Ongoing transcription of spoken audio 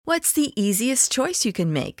What's the easiest choice you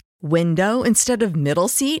can make? Window instead of middle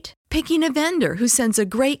seat? Picking a vendor who sends a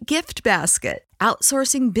great gift basket?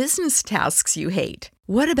 Outsourcing business tasks you hate?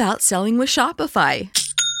 What about selling with Shopify?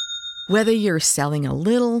 Whether you're selling a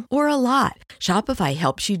little or a lot, Shopify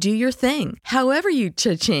helps you do your thing, however you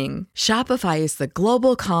cha-ching. Shopify is the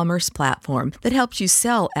global commerce platform that helps you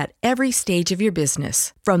sell at every stage of your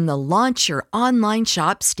business. From the launch your online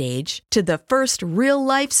shop stage to the first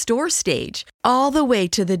real-life store stage, all the way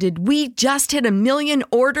to the did we just hit a million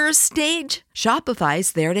orders stage.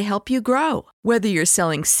 Shopify's there to help you grow. Whether you're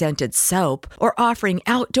selling scented soap or offering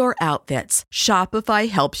outdoor outfits, Shopify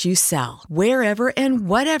helps you sell. Wherever and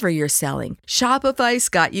whatever you're selling, Shopify's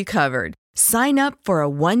got you covered. Sign up for a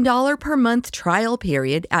 $1 per month trial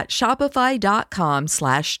period at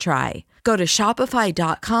shopify.com/try. Go to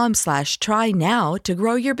shopify.com/try now to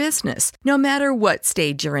grow your business, no matter what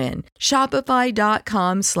stage you're in.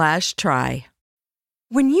 Shopify.com/try.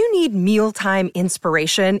 When you need mealtime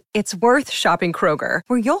inspiration, it's worth shopping Kroger,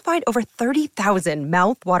 where you'll find over 30,000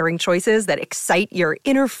 mouth-watering choices that excite your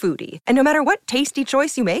inner foodie. And no matter what tasty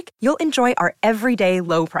choice you make, you'll enjoy our everyday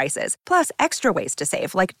low prices, plus extra ways to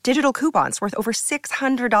save, like digital coupons worth over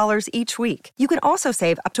 $600 each week. You can also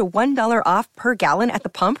save up to $1 off per gallon at the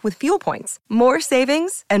pump with fuel points. More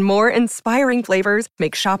savings and more inspiring flavors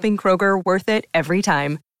make shopping Kroger worth it every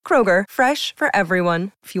time. Kroger, fresh for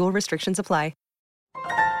everyone. Fuel restrictions apply.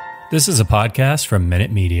 This is a podcast from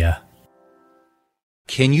Minute Media.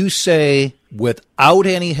 Can you say without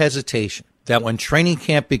any hesitation that when training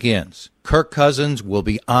camp begins, Kirk Cousins will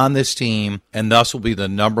be on this team and thus will be the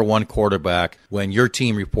number one quarterback when your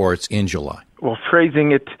team reports in July? Well,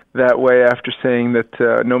 phrasing it that way after saying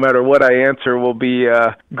that no matter what I answer will be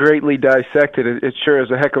greatly dissected, it sure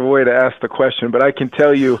is a heck of a way to ask the question. But I can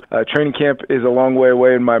tell you training camp is a long way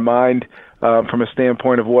away in my mind. From a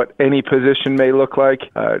standpoint of what any position may look like,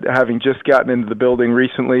 having just gotten into the building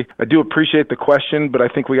recently. I do appreciate the question, but I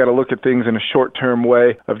think we got to look at things in a short-term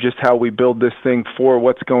way of just how we build this thing for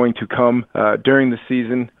what's going to come during the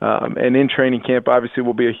season. And in training camp, obviously,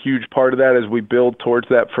 will be a huge part of that as we build towards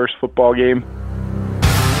that first football game.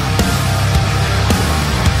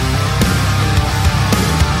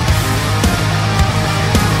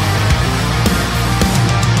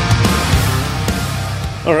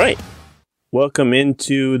 All right. Welcome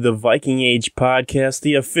into the Viking Age podcast,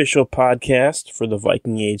 the official podcast for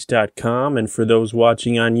thevikingage.com. And for those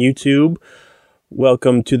watching on YouTube,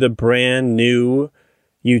 welcome to the brand new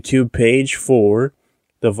YouTube page for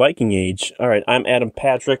the Viking Age. All right, I'm Adam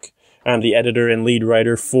Patrick. I'm the editor and lead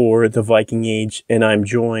writer for the Viking Age, and I'm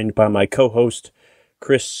joined by my co-host,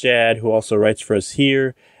 Chris Shad, who also writes for us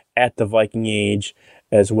here at the Viking Age,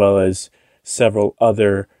 as well as several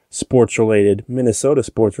other sports-related, Minnesota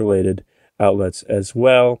sports-related outlets as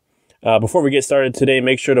well. Before we get started today,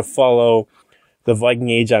 make sure to follow the Viking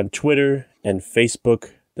Age on Twitter and Facebook.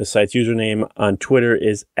 The site's username on Twitter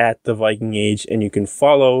is @TheVikingAge, and you can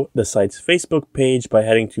follow the site's Facebook page by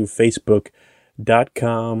heading to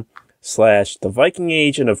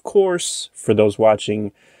facebook.com/TheVikingAge. And of course, for those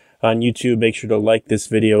watching on YouTube, make sure to like this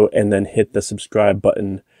video and then hit the subscribe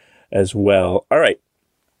button as well. All right,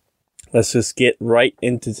 let's just get right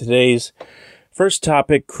into today's first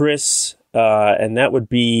topic, Chris. And that would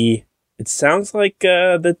be, it sounds like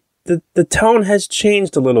the tone has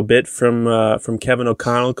changed a little bit from Kevin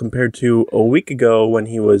O'Connell compared to a week ago when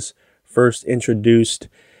he was first introduced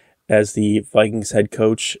as the Vikings head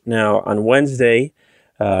coach. Now, on Wednesday,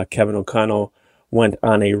 Kevin O'Connell went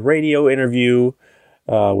on a radio interview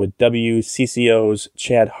with WCCO's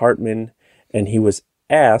Chad Hartman, and he was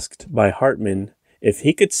asked by Hartman if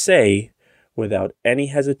he could say without any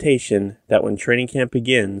hesitation that when training camp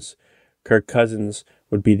begins, Kirk Cousins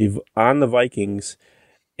would be on the Vikings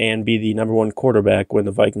and be the number one quarterback when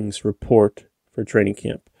the Vikings report for training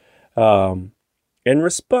camp. In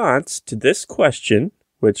response to this question,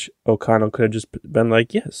 which O'Connell could have just been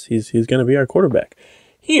like, yes, he's going to be our quarterback.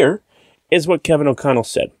 Here is what Kevin O'Connell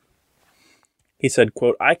said. He said,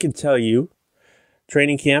 quote, "I can tell you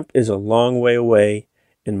training camp is a long way away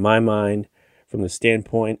in my mind from the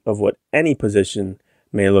standpoint of what any position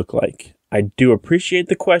may look like. I do appreciate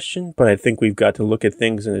the question, but I think we've got to look at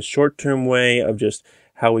things in a short-term way of just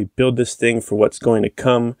how we build this thing for what's going to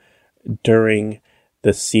come during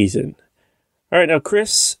the season." All right, now,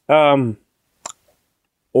 Chris, why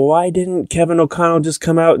didn't Kevin O'Connell just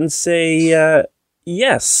come out and say,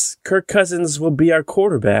 yes, Kirk Cousins will be our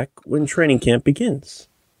quarterback when training camp begins?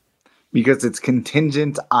 Because it's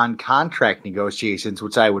contingent on contract negotiations,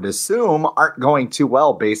 which I would assume aren't going too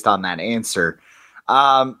well based on that answer.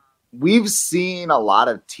 We've seen a lot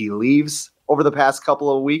of tea leaves over the past couple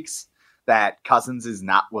of weeks that Cousins is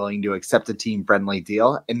not willing to accept a team-friendly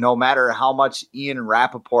deal. And no matter how much Ian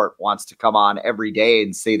Rappaport wants to come on every day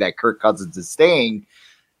and say that Kirk Cousins is staying,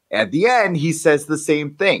 at the end, he says the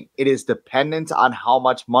same thing. It is dependent on how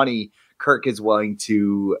much money Kirk is willing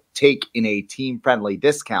to take in a team-friendly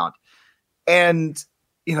discount. And,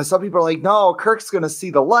 some people are like, no, Kirk's going to see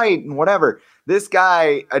the light and whatever. This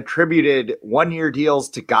guy attributed one-year deals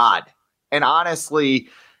to God. And honestly,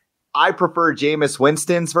 I prefer Jameis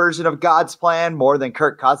Winston's version of God's plan more than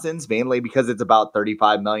Kirk Cousins, mainly because it's about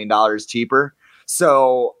 $35 million cheaper.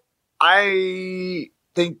 So I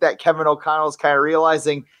think that Kevin O'Connell is kind of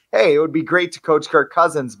realizing, hey, it would be great to coach Kirk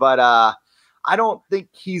Cousins, but I don't think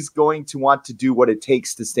he's going to want to do what it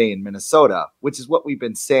takes to stay in Minnesota, which is what we've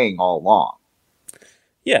been saying all along.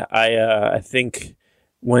 Yeah, I think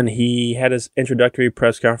when he had his introductory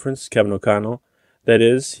press conference, Kevin O'Connell, that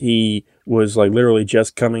is, he was like literally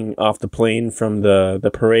just coming off the plane from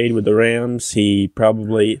the parade with the Rams.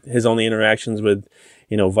 His only interactions with,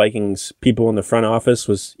 Vikings people in the front office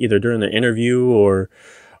was either during the interview or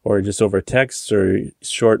just over texts or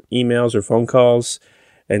short emails or phone calls.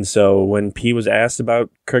 And so when he was asked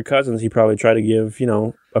about Kirk Cousins, he probably tried to give,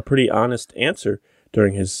 a pretty honest answer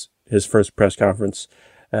during his first press conference.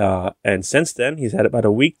 And since then, he's had about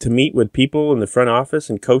a week to meet with people in the front office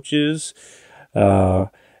and coaches, and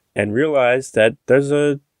realized that there's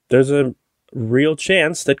a real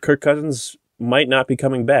chance that Kirk Cousins might not be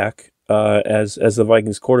coming back as the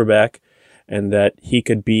Vikings quarterback, and that he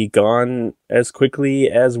could be gone as quickly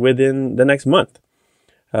as within the next month.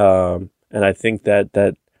 And I think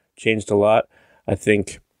that changed a lot. I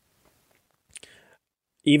think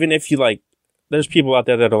even if there's people out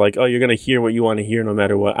there that are like, oh, you're going to hear what you want to hear no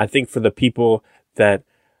matter what. I think for the people that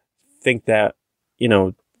think that,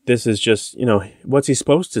 this is just, what's he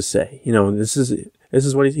supposed to say? This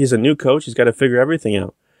is what he's a new coach. He's got to figure everything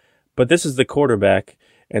out. But this is the quarterback,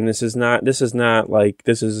 and this isn't Ryan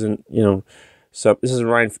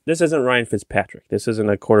Fitzpatrick. This isn't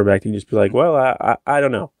a quarterback you just be like, well, I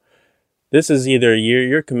don't know. This is either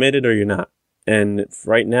you're committed or you're not. And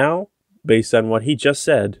right now, based on what he just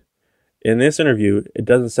said in this interview, it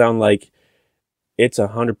doesn't sound like it's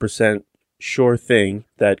 100% sure thing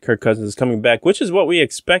that Kirk Cousins is coming back, which is what we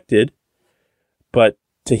expected. But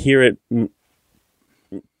to hear it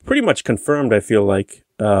pretty much confirmed, I feel like,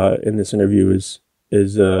 in this interview is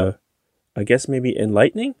I guess maybe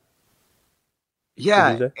enlightening.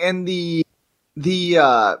 Yeah, and the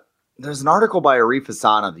there's an article by Arif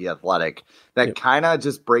Hassan of The Athletic that kind of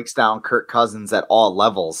just breaks down Kirk Cousins at all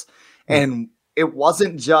levels. And it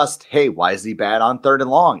wasn't just, hey, why is he bad on third and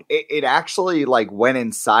long? It actually went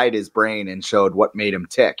inside his brain and showed what made him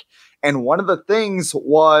tick. And one of the things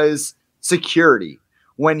was security.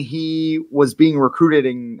 When he was being recruited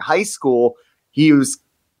in high school, he was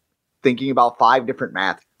thinking about 5 different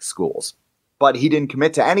math schools. But he didn't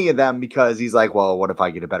commit to any of them because he's like, well, what if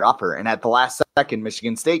I get a better offer? And at the last second,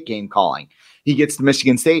 Michigan State came calling. He gets to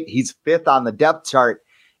Michigan State. He's 5th on the depth chart.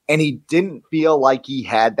 And he didn't feel like he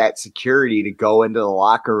had that security to go into the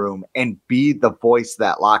locker room and be the voice of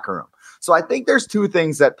that locker room. So I think there's 2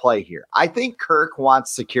 things at play here. I think Kirk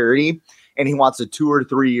wants security, and he wants a 2 or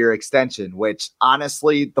 3 year extension, which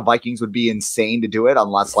honestly, the Vikings would be insane to do it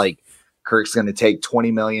unless Kirk's going to take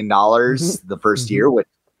 $20 million the first year, which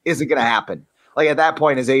isn't going to happen. At that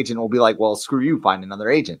point, his agent will be like, well, screw you, find another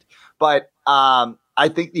agent. But I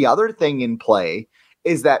think the other thing in play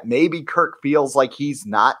is that maybe Kirk feels like he's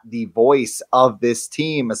not the voice of this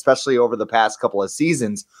team, especially over the past couple of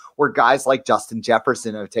seasons where guys like Justin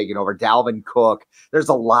Jefferson have taken over, Dalvin Cook. There's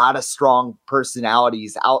a lot of strong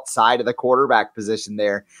personalities outside of the quarterback position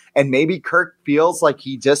there. And maybe Kirk feels like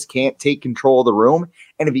he just can't take control of the room.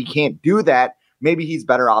 And if he can't do that, maybe he's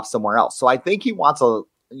better off somewhere else. So I think he wants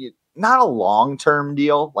not a long-term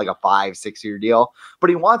deal, like a 5-6 year deal, but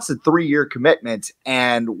he wants a 3-year commitment.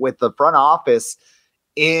 And with the front office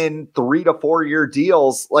in 3 to 4 year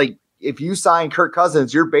deals, if you sign Kirk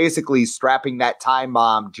Cousins, you're basically strapping that time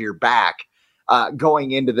bomb to your back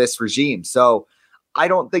going into this regime. So I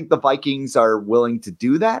don't think the Vikings are willing to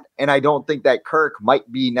do that. And I don't think that Kirk might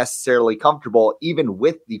be necessarily comfortable even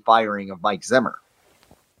with the firing of Mike Zimmer.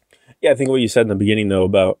 Yeah, I think what you said in the beginning, though,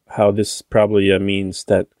 about how this probably means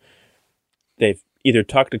that they've either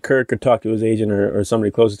talked to Kirk or talked to his agent or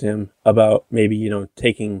somebody close to him about maybe,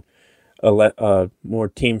 taking a more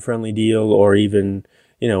team-friendly deal or even,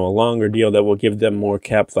 a longer deal that will give them more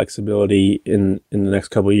cap flexibility in the next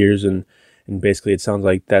couple of years. And basically it sounds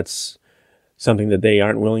like that's something that they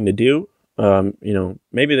aren't willing to do.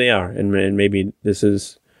 Maybe they are, and maybe this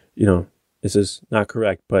is not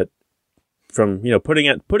correct, but from,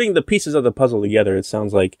 putting the pieces of the puzzle together, it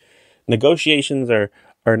sounds like negotiations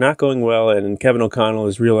are not going well, and Kevin O'Connell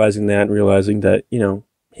is realizing that,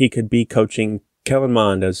 he could be coaching Kellen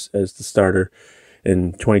Mond as the starter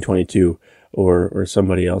in 2022 or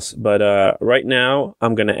somebody else. But right now,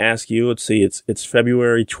 I'm going to ask you, let's see, it's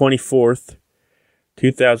February 24th,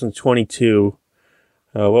 2022.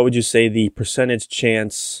 What would you say the percentage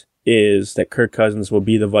chance is that Kirk Cousins will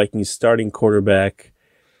be the Vikings starting quarterback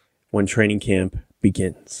when training camp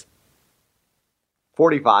begins?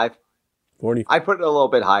 45. 40. I put it a little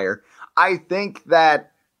bit higher. I think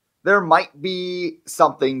that there might be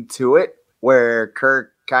something to it where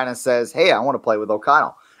Kirk kind of says, hey, I want to play with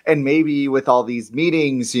O'Connell. And maybe with all these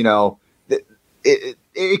meetings,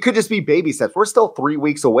 it could just be baby steps. We're still 3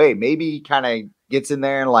 weeks away. Maybe he kind of gets in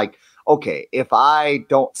there and like, okay, if I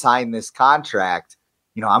don't sign this contract,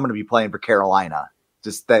 I'm going to be playing for Carolina.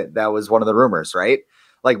 Just that was one of the rumors, right?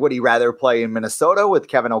 Like, would he rather play in Minnesota with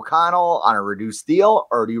Kevin O'Connell on a reduced deal,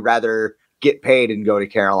 or do you rather get paid and go to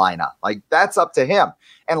Carolina? Like, that's up to him.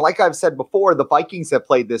 And like I've said before, the Vikings have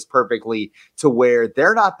played this perfectly to where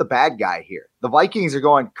they're not the bad guy here. The Vikings are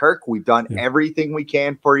going, Kirk, we've done everything we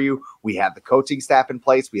can for you. We have the coaching staff in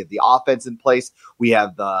place. We have the offense in place. We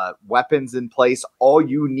have the weapons in place. All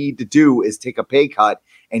you need to do is take a pay cut,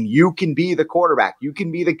 and you can be the quarterback. You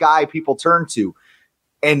can be the guy people turn to.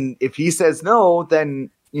 And if he says no,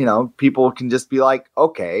 then, people can just be like,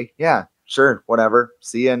 okay, yeah, sure, whatever.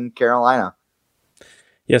 See you in Carolina.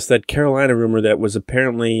 Yes, that Carolina rumor that was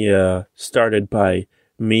apparently started by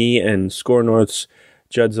me and Score North's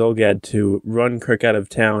Judd Zolgad to run Kirk out of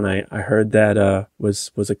town. I heard that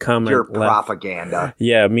was a comment. Your propaganda.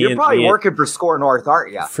 Yeah, you're probably working for Score North,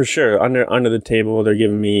 aren't you? For sure. Under the table, they're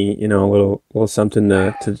giving me a little something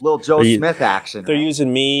to little Joe Smith action. They're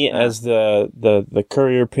using me as the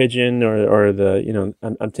courier pigeon or the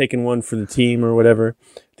I'm taking one for the team or whatever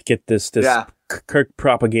to get this Kirk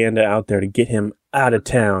propaganda out there to get him out of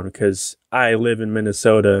town, because I live in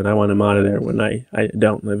Minnesota and I want him out of there when I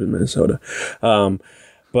don't live in Minnesota.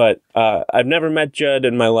 But I've never met Judd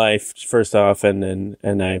in my life, first off, and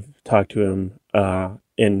I've talked to him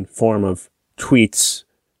in form of tweets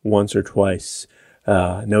once or twice,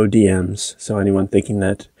 no DMs. So anyone thinking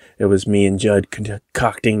that it was me and Judd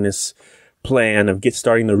concocting this plan of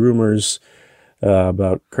starting the rumors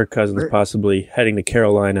about Kirk Cousins possibly heading to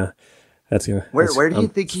Carolina, Where do you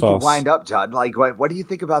think he could wind up, Judd? Like, what do you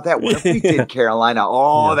think about that? What if we did Carolina?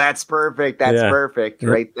 Oh, that's perfect. That's perfect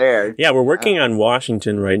right there. Yeah, we're working on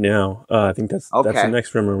Washington right now. I think that's the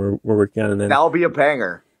next rumor we're working on, and then that'll be a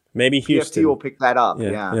banger. Maybe Houston PFT will pick that up.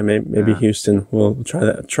 Yeah, maybe Houston. We'll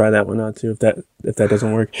try that one out too if that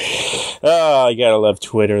doesn't work. Oh, you gotta love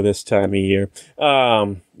Twitter this time of year.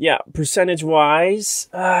 Percentage wise,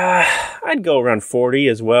 I'd go around 40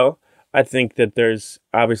 as well. I think that there's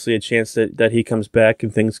obviously a chance that he comes back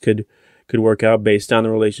and things could work out based on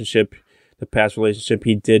the past relationship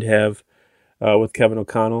he did have with Kevin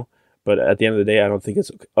O'Connell. But at the end of the day, I don't think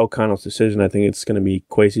it's O'Connell's decision. I think it's going to be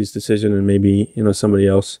Kwesi's decision and maybe somebody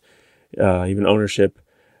else, even ownership,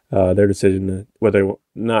 their decision whether or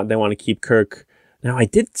not they want to keep Kirk. Now, I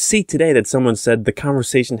did see today that someone said the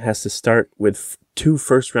conversation has to start with 2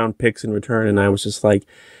 first-round picks in return, and I was just like,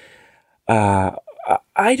 I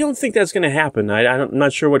don't think that's going to happen. I'm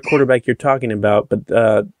not sure what quarterback you're talking about,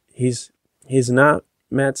 but he's not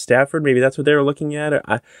Matt Stafford. Maybe that's what they were looking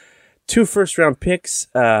at. 2 first-round picks.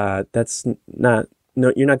 That's not.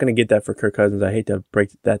 No, you're not going to get that for Kirk Cousins. I hate to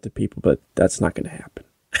break that to people, but that's not going to happen.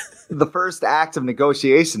 The first act of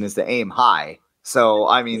negotiation is to aim high. So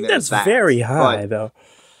I mean, that's very high, though.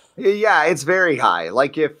 Yeah, it's very high.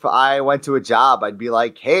 Like if I went to a job, I'd be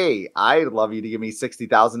like, "Hey, I'd love you to give me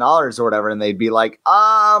 $60,000 or whatever," and they'd be like,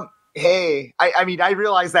 hey, I mean, I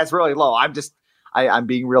realize that's really low. I'm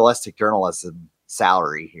being realistic journalism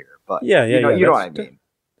salary here, but you know what I mean.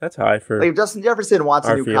 That's high for. Like if Justin Jefferson wants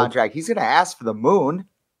a new contract, he's going to ask for the moon.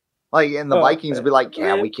 Like, and the Vikings would be like,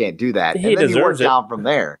 "Yeah, we can't do that," and then you work down from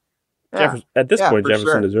there. At this point,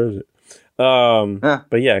 Jefferson deserves it.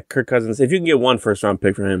 But yeah, Kirk Cousins, if you can get 1 first-round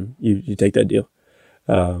pick for him, you take that deal.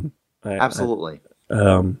 Absolutely.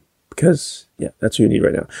 Because, that's who you need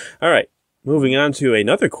right now. All right, moving on to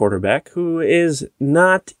another quarterback who is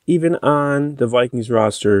not even on the Vikings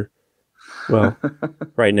roster. Well,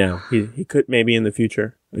 right now. He could maybe in the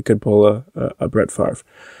future. He could pull a Brett Favre.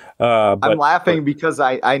 I'm laughing because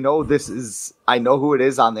I know I know who it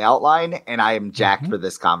is on the outline, and I am jacked for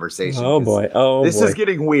this conversation. Oh boy! This is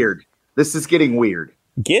getting weird. It's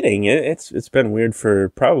been weird for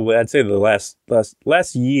probably I'd say the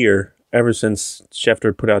last year, ever since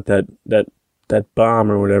Schefter put out that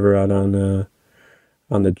bomb or whatever out on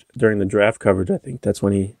during the draft coverage. I think that's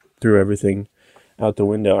when he threw everything out the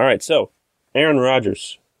window. All right, so Aaron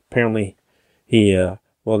Rodgers, apparently he,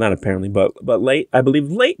 well, not apparently, but late, I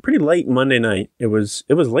believe pretty late Monday night. It was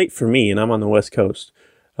late for me, and I'm on the West Coast.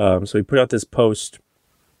 So he put out this post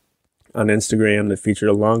on Instagram that featured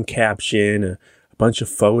a long caption, a bunch of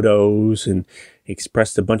photos, and he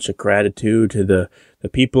expressed a bunch of gratitude to the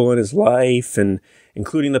people in his life, and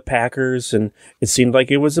including the Packers. And it seemed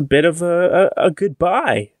like it was a bit of a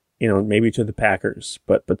goodbye, maybe to the Packers.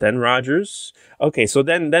 But then Rodgers. Okay, so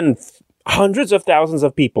then hundreds of thousands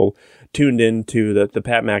of people tuned in to the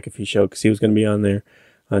Pat McAfee show because he was going to be on there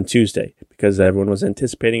on Tuesday because everyone was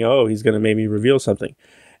anticipating, he's going to maybe reveal something.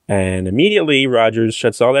 And immediately Rodgers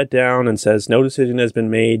shuts all that down and says no decision has been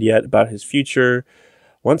made yet about his future.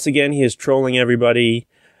 Once again, he is trolling everybody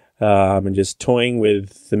and just toying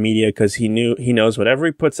with the media because he knows whatever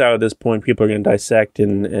he puts out at this point, people are going to dissect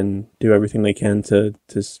and do everything they can to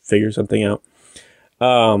figure something out.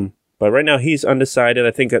 But right now he's undecided.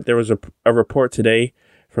 I think that there was a report today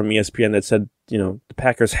from ESPN that said, the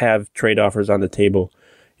Packers have trade offers on the table,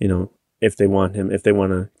 if they want him, if they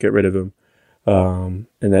want to get rid of him. And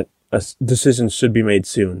that a decision should be made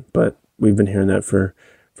soon. But we've been hearing that for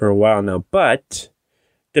a while now. But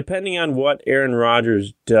depending on what Aaron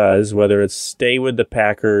Rodgers does, whether it's stay with the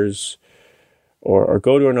Packers or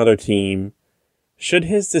go to another team, should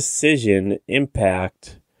his decision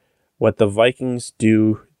impact what the Vikings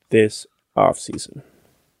do this offseason?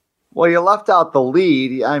 Well, you left out the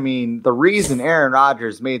lead. I mean, the reason Aaron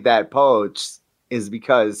Rodgers made that post is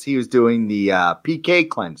because he was doing the PK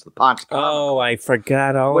cleanse, the Ponce. Oh, I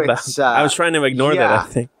forgot all about. I was trying to ignore that, I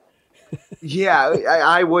think. Yeah,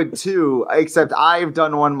 I would too, except I've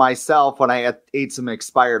done one myself when I ate some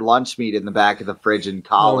expired lunch meat in the back of the fridge in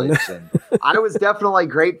college. Oh, no. And I was definitely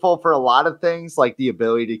grateful for a lot of things, like the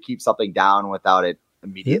ability to keep something down without it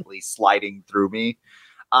immediately sliding through me.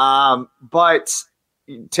 But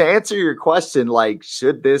to answer your question,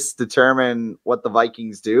 should this determine what the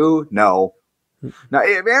Vikings do? No. Now,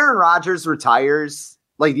 if Aaron Rodgers retires,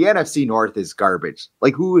 the NFC North is garbage.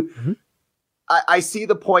 Who? Mm-hmm. I see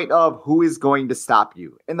the point of who is going to stop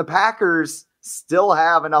you. And the Packers still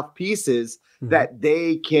have enough pieces that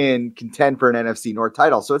they can contend for an NFC North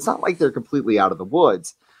title. So it's not like they're completely out of the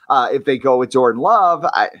woods. If they go with Jordan Love,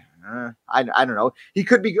 I don't know. He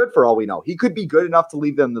could be good for all we know. He could be good enough to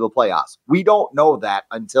lead them to the playoffs. We don't know that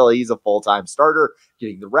until he's a full-time starter,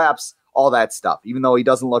 getting the reps, all that stuff, even though he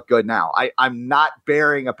doesn't look good now. I'm not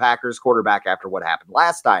bearing a Packers quarterback after what happened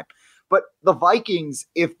last time. But the Vikings,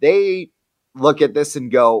 if they look at this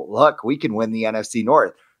and go, look, we can win the NFC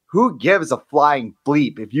North. Who gives a flying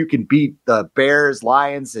bleep if you can beat the Bears,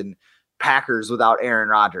 Lions, and Packers without Aaron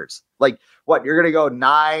Rodgers? What, you're going to go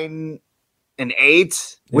 9-8,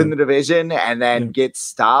 win the division, and then get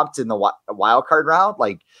stopped in the wild card round?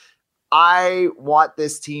 I want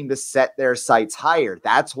this team to set their sights higher.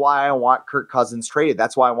 That's why I want Kirk Cousins traded.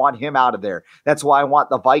 That's why I want him out of there. That's why I want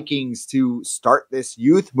the Vikings to start this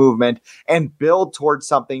youth movement and build towards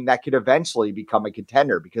something that could eventually become a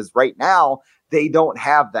contender, because right now they don't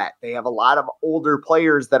have that. They have a lot of older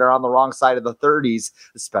players that are on the wrong side of the 30s,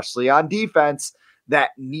 especially on defense, that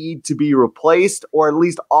need to be replaced or at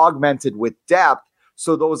least augmented with depth,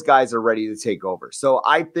 so those guys are ready to take over. So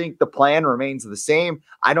I think the plan remains the same.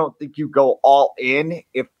 I don't think you go all in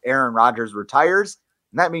if Aaron Rodgers retires.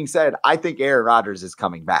 And that being said, I think Aaron Rodgers is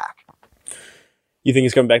coming back. You think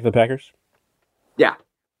he's coming back to the Packers? Yeah.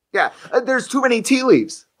 Yeah. There's too many tea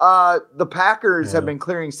leaves. The Packers have been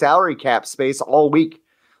clearing salary cap space all week,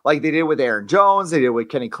 like they did with Aaron Jones. They did with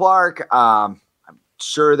Kenny Clark. I'm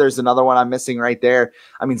sure there's another one I'm missing right there.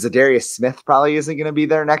 I mean, Zadarius Smith probably isn't going to be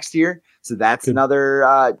there next year. So that's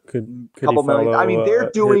another couple million. I mean,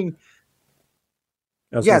 they're doing.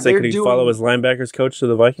 I was going to say, could he follow his linebackers coach to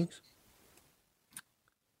the Vikings?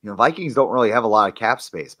 Vikings don't really have a lot of cap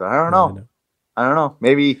space, but I don't know. I don't know.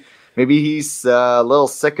 Maybe he's a little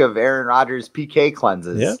sick of Aaron Rodgers' PK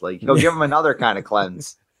cleanses. Yeah. He'll give him another kind of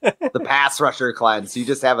cleanse, the pass rusher cleanse. You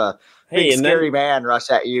just have a big scary man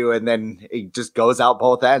rush at you, and then it just goes out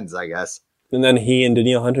both ends, I guess. And then he and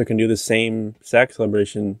Danielle Hunter can do the same sack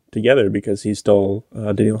celebration together because he stole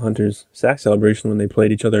Danielle Hunter's sack celebration when they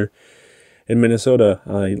played each other in Minnesota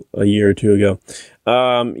a year or two ago.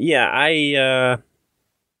 I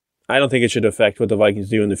don't think it should affect what the Vikings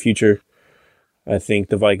do in the future. I think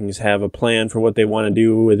the Vikings have a plan for what they want to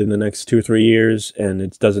do within the next 2 or 3 years, and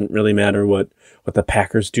it doesn't really matter what the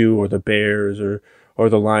Packers do or the Bears or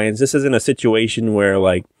the Lions. This isn't a situation where,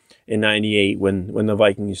 in 98, when the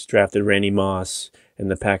Vikings drafted Randy Moss and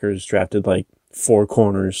the Packers drafted 4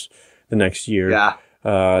 corners the next year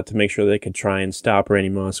to make sure they could try and stop Randy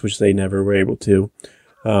Moss, which they never were able to,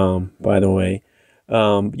 by the way.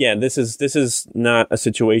 Yeah, this is not a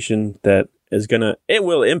situation that is it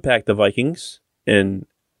will impact the Vikings,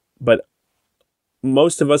 but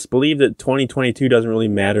most of us believe that 2022 doesn't really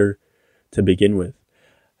matter to begin with.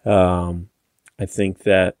 I think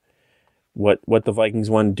that what the Vikings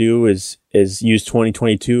want to do is use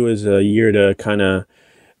 2022 as a year to kind of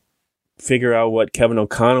figure out what Kevin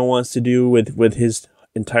O'Connell wants to do with his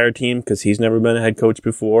entire team, because he's never been a head coach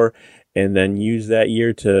before, and then use that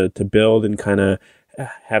year to build and kind of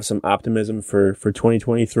have some optimism for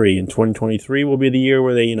 2023. And 2023 will be the year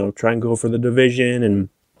where they, try and go for the division and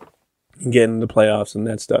get into the playoffs and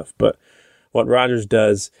that stuff. But what Rodgers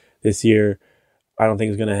does this year, I don't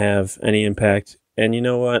think is going to have any impact. And you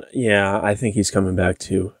know what? Yeah, I think he's coming back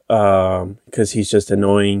too, because he's just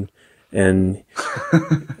annoying, and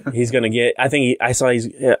he's going to get. I think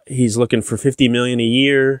he's looking for $50 million a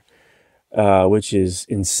year, which is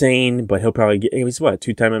insane. But he'll probably get. He's what,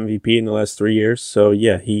 2-time MVP in the last 3 years. So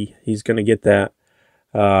yeah, he's going to get that.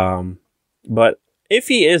 But if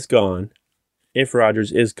he is gone, if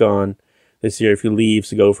Rodgers is gone this year, if he leaves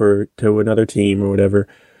to go to another team or whatever,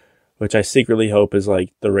 which I secretly hope is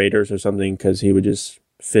like the Raiders or something, because he would just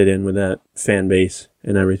fit in with that fan base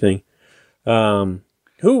and everything.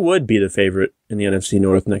 Who would be the favorite in the NFC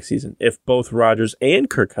North next season if both Rodgers and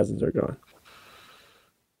Kirk Cousins are gone?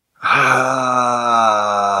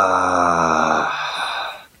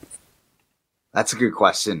 That's a good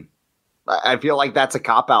question. I feel like that's a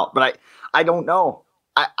cop-out, but I don't know.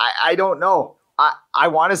 I don't know. I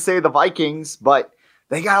want to say the Vikings, but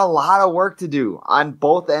they got a lot of work to do on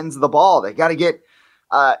both ends of the ball. They got to get,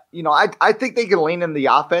 I think they can lean in the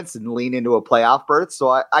offense and lean into a playoff berth.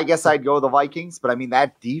 So I guess I'd go the Vikings. But I mean,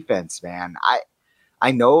 that defense, man,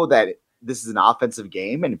 I know that this is an offensive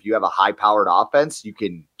game. And if you have a high-powered offense, you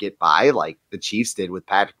can get by like the Chiefs did with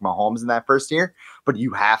Patrick Mahomes in that first year. But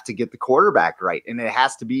you have to get the quarterback right. And it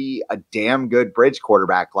has to be a damn good bridge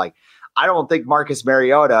quarterback. Like, I don't think Marcus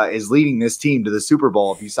Mariota is leading this team to the Super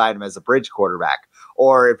Bowl if you sign him as a bridge quarterback.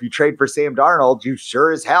 Or if you trade for Sam Darnold, you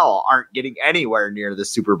sure as hell aren't getting anywhere near the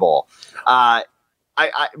Super Bowl. My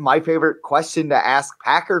favorite question to ask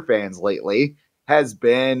Packer fans lately has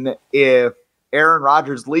been, if Aaron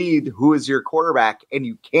Rodgers lead, who is your quarterback? And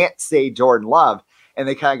you can't say Jordan Love. And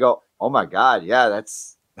they kind of go, oh my God, yeah,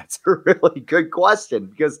 that's a really good question,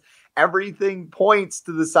 because everything points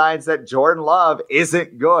to the signs that Jordan Love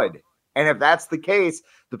isn't good. And if that's the case,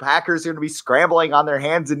 the Packers are going to be scrambling on their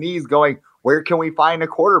hands and knees going, where can we find a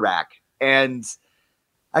quarterback? And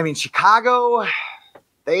I mean, Chicago,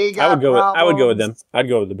 they got I would go with them. I'd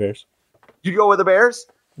go with the Bears. You go with the Bears?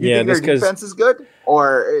 You think their defense is good?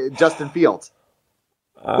 Or Justin Fields?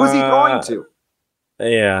 Who's he going to?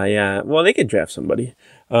 Yeah. Well, they could draft somebody.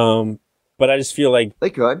 But I just feel like they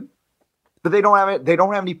could. But they don't have it. They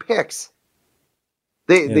don't have any picks.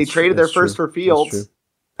 They traded their first for Fields.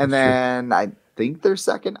 And then I think they're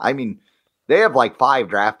second. I mean, they have like 5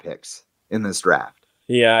 draft picks in this draft.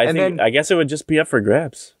 Yeah, I guess it would just be up for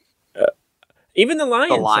grabs. Even the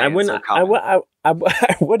Lions. I wouldn't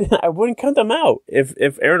count them out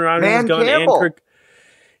if Aaron Rodgers is gone and Kirk.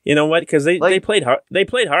 You know what? Because they played hard. They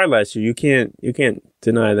played hard last year. You can't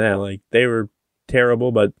deny that. Like, they were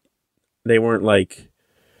terrible, but they weren't like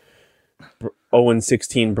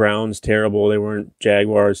 0-16 Browns terrible. They weren't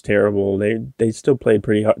Jaguars terrible. They still played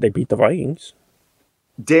pretty hard. They beat the Vikings.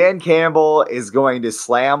 Dan Campbell is going to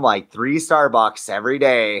slam like 3 Starbucks every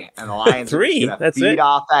day, and the Lions are going to feed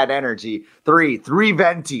off that energy. 3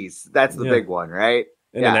 Ventis. That's the big one, right?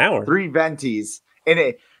 In an hour. 3 Ventis.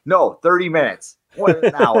 30 minutes. What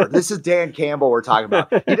an hour. This is Dan Campbell we're talking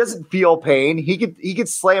about. He doesn't feel pain. He could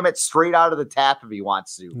slam it straight out of the tap if he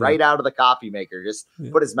wants to, right out of the coffee maker. Just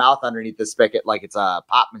put his mouth underneath the spigot like it's a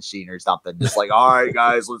pop machine or something. Just like, all right,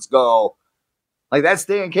 guys, let's go. Like, that's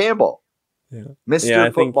Dan Campbell. Yeah.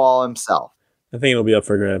 Mr. Football himself. I think it'll be up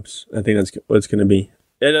for grabs. I think that's what it's going to be.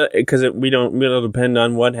 Because we don't depend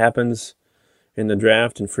on what happens in the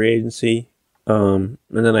draft and free agency. And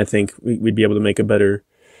then I think we'd be able to make a better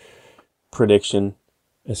prediction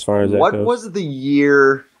as far as that goes. What was the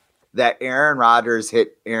year that Aaron Rodgers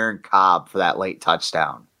hit Aaron Cobb for that late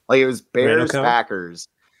touchdown? Like, it was Bears, Packers.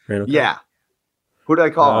 Yeah. Who did I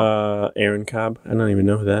call him? Aaron Cobb. I don't even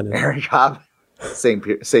know who that is. Aaron Cobb. Same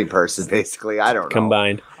person, basically. I don't know.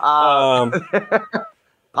 Combined.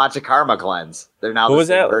 Pachakarma cleanse. They're now what the was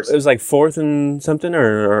same that? person. It was like 4th and something,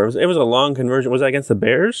 or it was a long conversion. Was that against the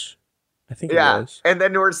Bears? I think it was. And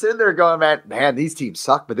then we're sitting there going, man, these teams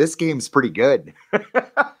suck, but this game's pretty good.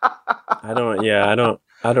 I don't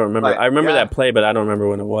remember. I remember that play, but I don't remember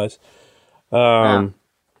when it was. So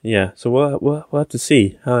we'll have to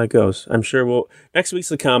see how that goes. I'm sure next week's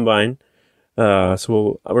the Combine.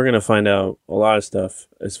 So we're going to find out a lot of stuff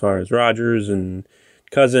as far as Rodgers and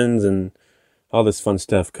Cousins and all this fun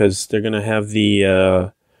stuff, because they're going to have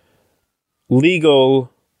the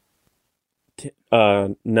legal,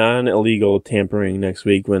 non-illegal tampering next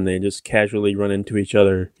week when they just casually run into each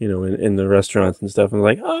other, in the restaurants and stuff. And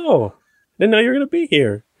like, oh, didn't know you were going to be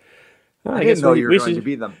here. I didn't know you were going to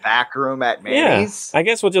be in the back room at Manny's. Yeah, I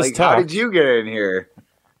guess we'll just talk. How did you get in here?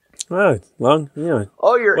 Oh,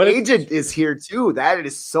 your agent is here too. That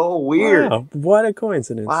is so weird. Wow, what a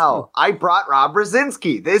coincidence. Wow. I brought Rob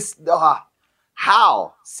Brzezinski.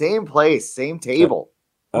 How? Same place, same table.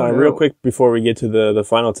 Real quick before we get to the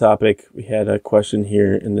final topic, we had a question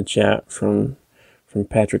here in the chat from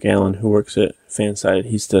Patrick Allen, who works at Fanside.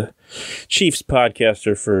 He's the Chiefs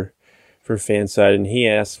podcaster for Fanside, and he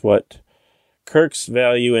asked what Kirk's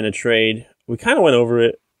value in a trade. We kind of went over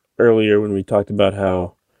it earlier when we talked about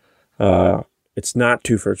how it's not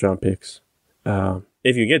 2 first-round picks.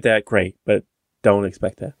 If you get that, great, but don't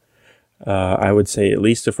expect that. I would say at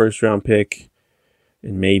least a first-round pick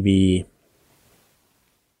and maybe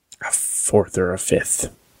a 4th or a 5th.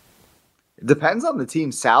 It depends on the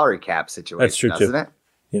team's salary cap situation. That's true, doesn't it?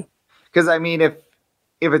 Yeah. Because, I mean, if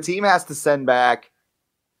a team has to send back...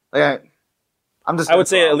 I would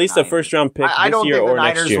say at least a first-round pick I don't this year think the or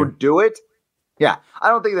next Niners year. would do it. Yeah, I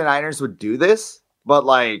don't think the Niners would do this, but,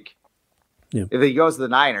 if he goes to the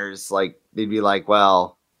Niners, they'd be like,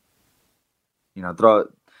 well,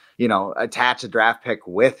 attach a draft pick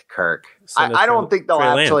with Kirk. I don't think they'll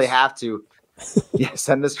actually have to.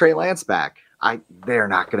 Send this Trey Lance back. They're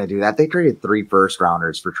not going to do that. They traded 3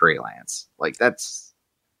 first-rounders for Trey Lance. That's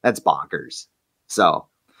bonkers. So,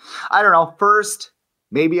 I don't know. First,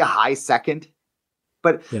 maybe a high second.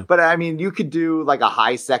 But I mean, you could do a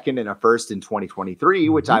high second and a first in 2023,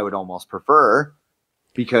 which I would almost prefer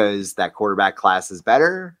because that quarterback class is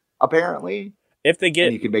better, apparently. If they get,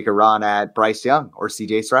 and you could make a run at Bryce Young or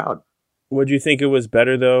CJ Stroud. Would you think it was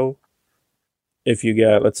better though if you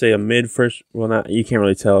got, let's say, a mid-first? Well, you can't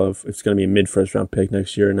really tell if it's going to be a mid-first round pick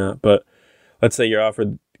next year or not. But let's say you're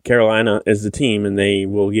offered Carolina as the team, and they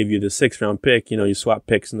will give you the 6th round pick. You swap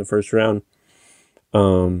picks in the first round.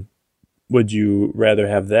 Would you rather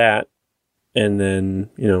have that, and then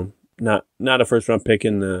not a first round pick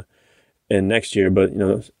in next year, but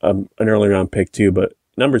an early round pick too? But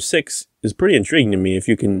number 6 is pretty intriguing to me if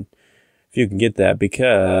you can get that,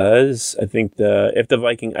 because I think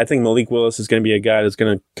I think Malik Willis is going to be a guy that's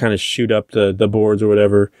going to kind of shoot up the boards or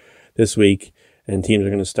whatever this week, and teams are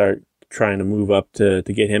going to start trying to move up to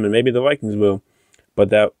get him, and maybe the Vikings will. But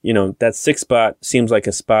that 6th spot seems like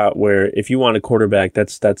a spot where if you want a quarterback,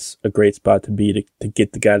 that's a great spot to be to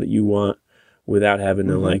get the guy that you want without having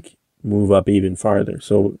to move up even farther.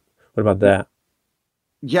 So what about that?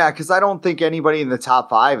 Yeah, because I don't think anybody in the top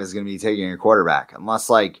 5 is going to be taking a quarterback unless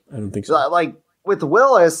I don't think so. With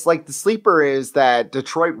Willis, the sleeper is that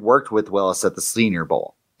Detroit worked with Willis at the Senior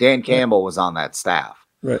Bowl. Dan Campbell was on that staff.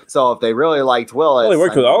 Right. So if they really liked Willis, they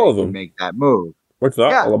worked with all of them. Make that move. Worked with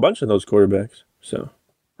a bunch of those quarterbacks. So,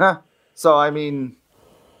 So I mean,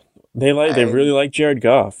 they really like Jared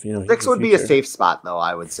Goff. 6 would be a safe spot, though.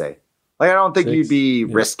 I would say. I don't think 6, you'd be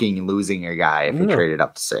risking losing your guy if you traded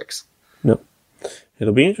up to 6. No,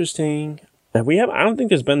 it'll be interesting. I don't think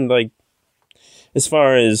there's been as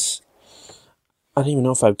far as, I don't even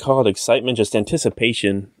know if I'd call it excitement, just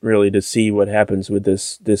anticipation, really, to see what happens with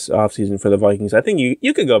this offseason for the Vikings. I think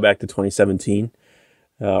you could go back to 2017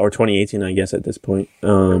 or 2018, I guess, at this point,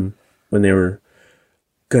 when they were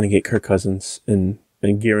going to get Kirk Cousins and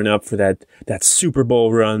gearing up for that Super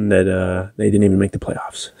Bowl run that they didn't even make the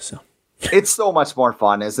playoffs. So it's so much more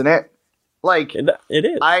fun, isn't it? It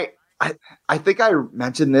is. I think I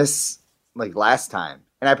mentioned this last time,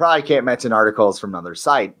 and I probably can't mention articles from another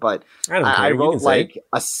site, but I wrote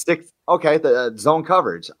a 6. Okay, the zone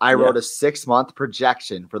coverage. I wrote a 6-month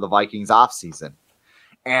projection for the Vikings offseason,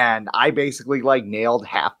 and I basically nailed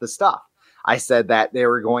half the stuff. I said that they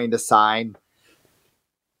were going to sign.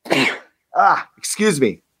 Excuse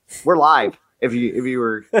me. We're live. We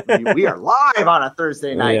are live on a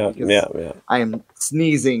Thursday night. Yeah. I am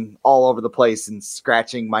sneezing all over the place and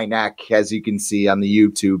scratching my neck, as you can see on the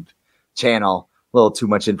YouTube channel. A little too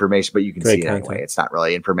much information, but you can see it anyway. It's not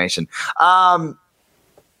really information.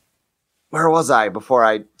 Where was I before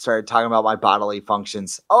I started talking about my bodily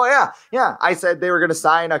functions? Oh, yeah. I said they were going to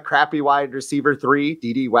sign a crappy wide receiver 3,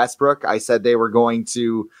 D.D. Westbrook. I said they were going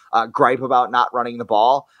to gripe about not running the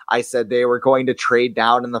ball. I said they were going to trade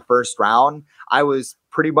down in the first round. I was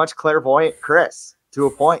pretty much clairvoyant, Chris, to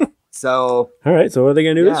a point. So, all right. So what are they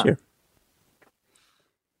going to do this year?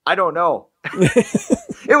 I don't know.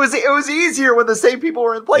 It was easier when the same people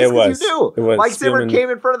were in place because you knew. Mike Zimmer came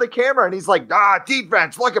in front of the camera and he's like,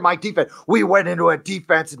 defense, look at my defense. We went into a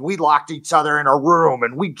defense and we locked each other in a room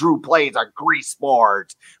and we drew plays on grease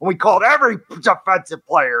boards and we called every defensive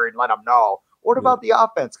player and let them know. What about the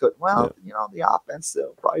offense? Good. Well, the offense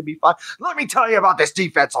will probably be fine. Let me tell you about this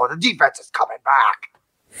defense. The defense is coming back.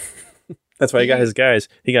 That's why he got his guys.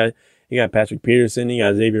 He got Patrick Peterson. He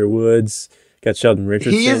got Xavier Woods. Got Sheldon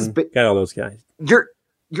Richardson. Got all those guys.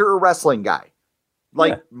 You're a wrestling guy.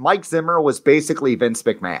 Mike Zimmer was basically Vince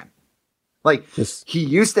McMahon. He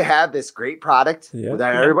used to have this great product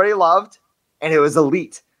that everybody loved, and it was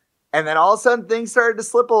elite. And then all of a sudden things started to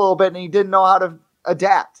slip a little bit, and he didn't know how to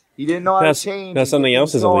adapt. He didn't know how to change. Now something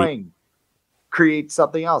else is elite. Create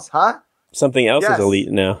something else, huh? Something else is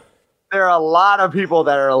elite now. There are a lot of people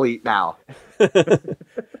that are elite now.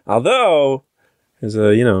 Although, there's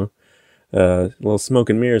a little smoke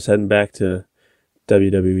and mirrors heading back to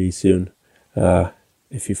WWE soon.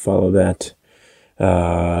 If you follow that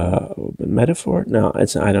metaphor, no, I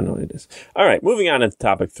don't know what it is. All right, moving on to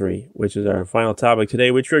topic 3, which is our final topic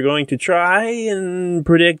today, which we're going to try and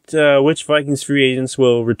predict which Vikings free agents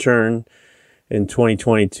will return in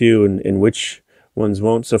 2022 and which ones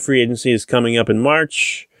won't. So free agency is coming up in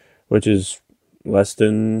March, which is less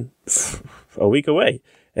than a week away,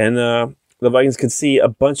 and the Vikings could see a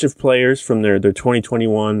bunch of players from their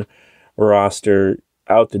 2021 roster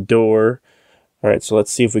out the door. All right, so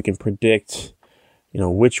let's see if we can predict,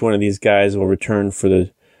 which one of these guys will return for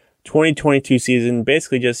the 2022 season.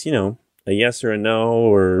 Basically just, a yes or a no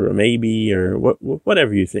or a maybe or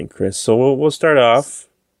whatever you think, Chris. So we'll start off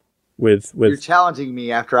with... You're challenging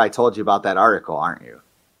me after I told you about that article, aren't you?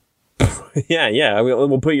 Yeah.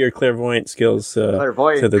 We'll put your clairvoyant skills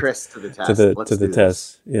Chris to the test. To the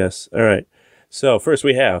test. Yes. All right. So first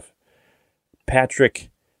we have Patrick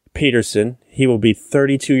Peterson. He will be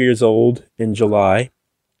 32 years old in July,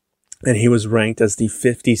 and he was ranked as the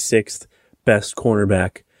 56th best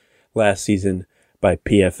cornerback last season by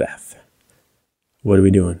PFF. What are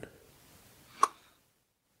we doing?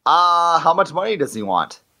 How much money does he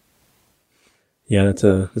want? Yeah, it's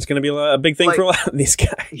going to be a big thing for a lot of these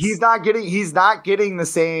guys. He's not getting the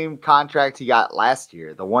same contract he got last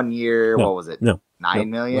year. The 1 year, what was it? No, $9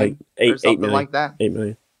 million, like $8 million, like that. $8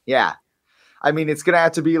 million. Yeah, I mean it's going to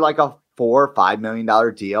have to be like a $4 or $5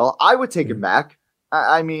 million deal. I would take him back.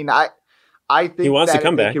 I think he wants to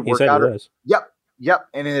come back. He said he does. Yep.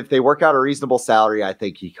 And if they work out a reasonable salary, I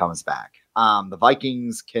think he comes back. The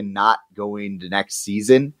Vikings cannot go into next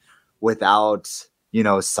season without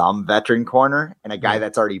some veteran corner and a guy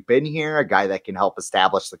that's already been here, a guy that can help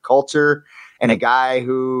establish the culture, and a guy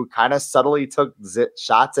who kind of subtly took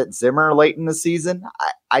shots at Zimmer late in the season.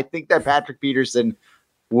 I think that Patrick Peterson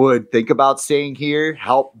would think about staying here,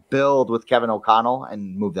 help build with Kevin O'Connell,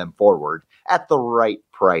 and move them forward at the right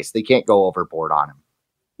price. They can't go overboard on him.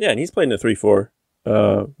 Yeah, and he's played in the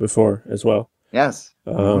 3-4 before as well. Yes.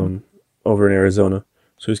 Over in Arizona.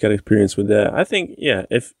 So he's got experience with that. I think,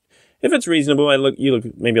 if it's reasonable, you look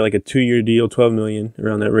maybe like a 2-year deal, $12 million,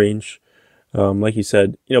 around that range. Like you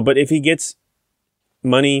said, but if he gets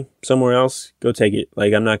money somewhere else, go take it.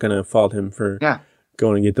 I'm not going to fault him for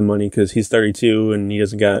going and get the money because he's 32 and he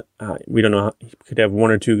doesn't got, we don't know, he could have 1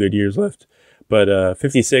 or 2 good years left. But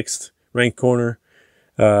 56th ranked corner,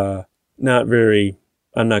 not very,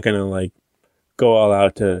 I'm not going to go all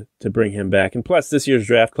out to bring him back. And plus this year's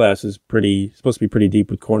draft class is supposed to be pretty deep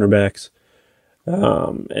with cornerbacks.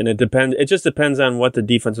 And it just depends on what the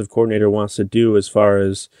defensive coordinator wants to do as far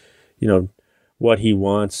as, what he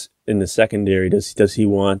wants in the secondary.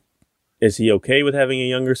 Is he okay with having a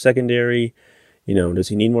younger secondary? Does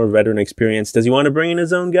he need more veteran experience? Does he want to bring in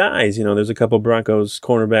his own guys? There's a couple Broncos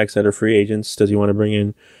cornerbacks that are free agents. Does he want to bring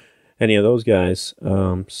in any of those guys?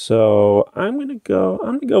 So I'm going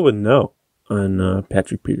to go with no on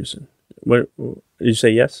Patrick Peterson. Did you say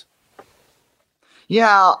yes?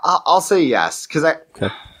 Yeah, I'll say yes, because I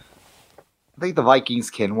think the Vikings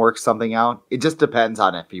can work something out. It just depends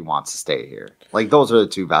on if he wants to stay here. Those are the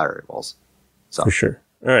two variables. So. For sure.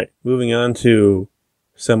 All right, moving on to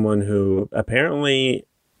someone who apparently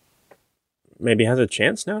maybe has a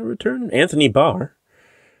chance now to return, Anthony Barr.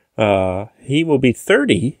 He will be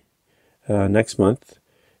 30 next month,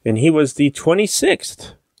 and he was the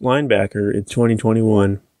 26th linebacker in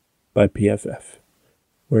 2021 by PFF.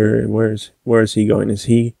 Where is he going? Is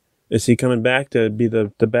he coming back to be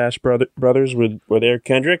the Bash brothers with Eric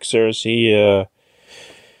Kendricks, or is he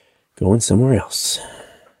going somewhere else?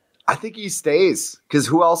 I think he stays, because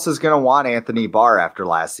who else is going to want Anthony Barr after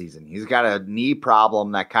last season? He's got a knee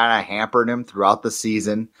problem that kind of hampered him throughout the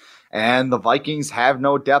season, and the Vikings have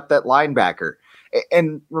no depth at linebacker.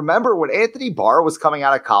 And remember, when Anthony Barr was coming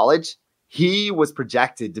out of college, he was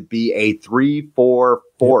projected to be a 3-4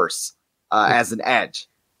 force as an edge.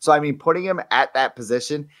 So, I mean, putting him at that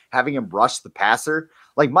position, having him rush the passer,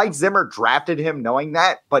 like Mike Zimmer drafted him knowing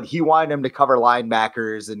that, but he wanted him to cover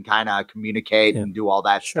linebackers and kind of communicate and do all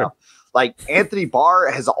that stuff. Like Anthony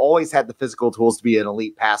Barr has always had the physical tools to be an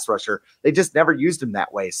elite pass rusher. They just never used him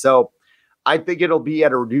that way. So I think it'll be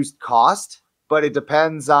at a reduced cost, but it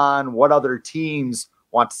depends on what other teams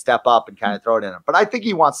want to step up and kind of throw it in him. But I think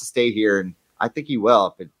he wants to stay here, and I think he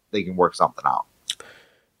will if they can work something out.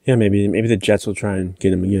 Yeah, maybe the Jets will try and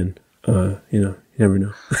get him again. You never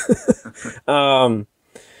know.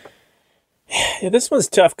 Yeah, this one's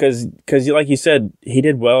tough because like you said, he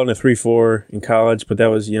did well in a 3-4 in college, but that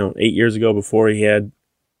was 8 years ago before he had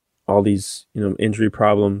all these injury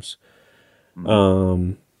problems.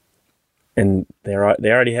 And they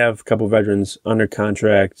already have a couple veterans under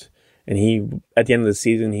contract, and he at the end of the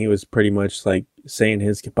season he was pretty much like saying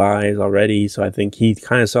his goodbyes already. So I think he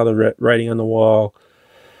kind of saw the writing on the wall.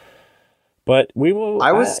 But we will.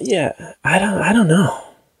 I don't know.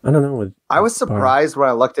 I don't know. I was surprised when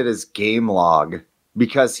I looked at his game log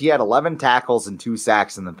because he had 11 tackles and 2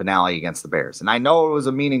 sacks in the finale against the Bears. And I know it was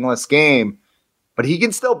a meaningless game, but he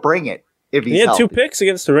can still bring it if he's healthy. He had 2 picks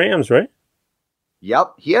against the Rams, right?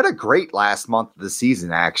 Yep. He had a great last month of the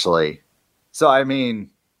season, actually. So, I mean,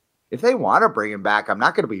 if they want to bring him back, I'm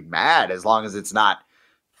not going to be mad as long as it's not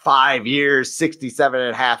 5 years,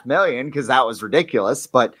 $67.5 million, because that was ridiculous.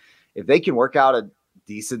 But if they can work out a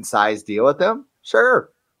decent sized deal with him, sure.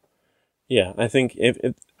 Yeah, I think if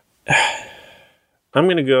I'm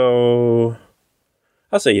going to go,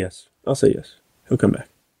 I'll say yes. He'll come back.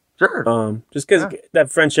 Sure. Just because that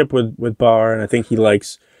friendship with Barr, and I think he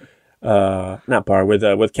likes, not Barr,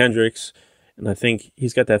 with Kendricks, and I think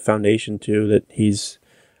he's got that foundation too that he's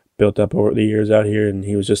built up over the years out here, and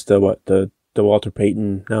he was just the Walter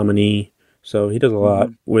Payton nominee, so he does a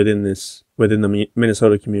lot within the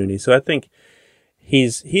Minnesota community. So I think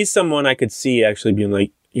he's someone I could see actually being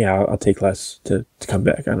like, yeah, I'll take less to come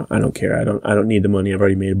back. I don't care. I don't need the money. I've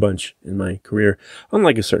already made a bunch in my career,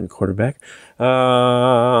 unlike a certain quarterback.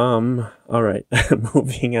 All right,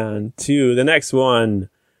 moving on to the next one.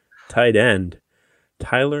 Tight end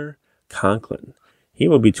Tyler Conklin. He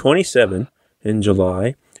will be 27 in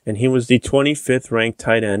July, and he was the 25th ranked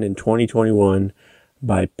tight end in 2021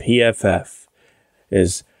 by PFF.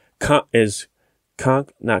 Conklin.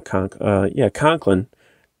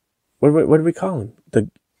 What do we call him?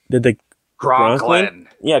 Gronklin.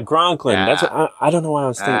 Yeah, Gronklin. Yeah. That's what, I don't know why I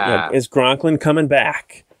was thinking. Yeah, is Gronklin coming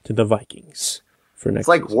back to the Vikings for next? It's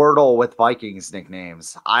like season? Wordle with Vikings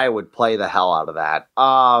nicknames. I would play the hell out of that.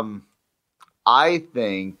 I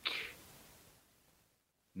think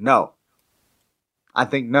no.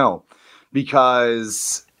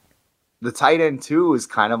 Because the tight end too is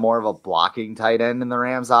kind of more of a blocking tight end in the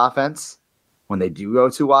Rams offense when they do go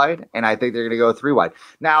 2 wide, and I think they're going to go 3 wide.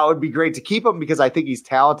 Now, it would be great to keep him because I think he's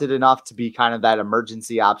talented enough to be kind of that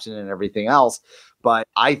emergency option and everything else, but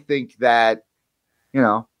I think that,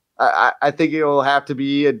 I think it'll have to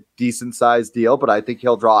be a decent-sized deal, but I think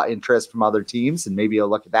he'll draw interest from other teams, and maybe he'll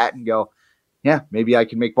look at that and go, yeah, maybe I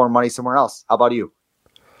can make more money somewhere else. How about you?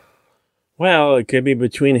 Well, it could be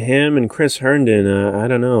between him and Chris Herndon. I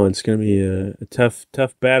don't know. It's going to be a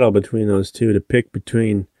tough battle between those two to pick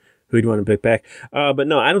between who do you want to pick back? But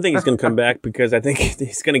no, I don't think he's going to come back because I think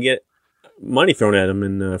he's going to get money thrown at him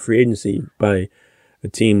in free agency by a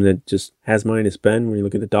team that just has money to spend. When you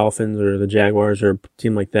look at the Dolphins or the Jaguars or a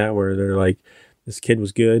team like that where they're like, this kid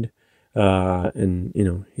was good. And,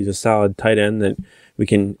 he's a solid tight end that we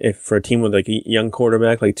can, if for a team with like a young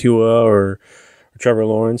quarterback like Tua or Trevor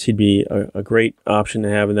Lawrence, he'd be a great option to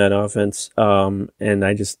have in that offense. And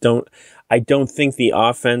I don't think the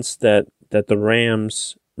offense that the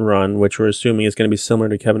Rams run, which we're assuming is going to be similar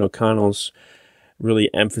to Kevin O'Connell's,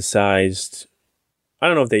 really emphasized. I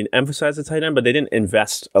don't know if they emphasized the tight end, but they didn't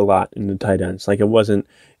invest a lot in the tight ends. Like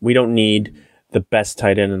we don't need the best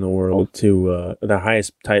tight end in the world to the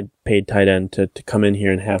highest paid tight end to come in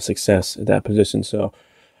here and have success at that position. So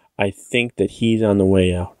I think that he's on the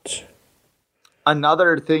way out.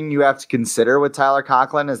 Another thing you have to consider with Tyler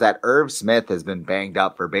Conklin is that Irv Smith has been banged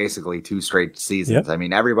up for basically 2 straight seasons. Yep. I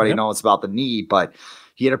mean, everybody knows about the knee, but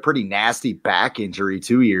he had a pretty nasty back injury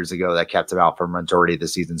 2 years ago that kept him out for a majority of the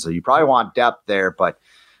season. So you probably want depth there, but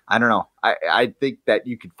I don't know. I think that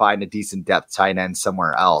you could find a decent depth tight end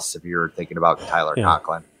somewhere else if you're thinking about Tyler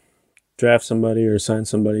Conklin. Draft somebody or sign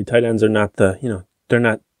somebody. Tight ends are not they're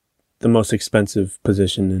not the most expensive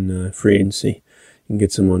position in free agency. You can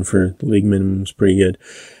get someone for the league minimums pretty good.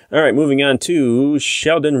 All right, moving on to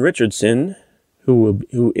Sheldon Richardson,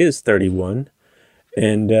 who is 31,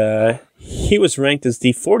 and he was ranked as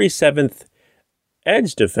the 47th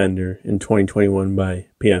edge defender in 2021 by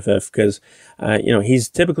PFF because, he's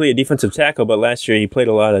typically a defensive tackle, but last year he played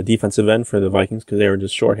a lot of defensive end for the Vikings because they were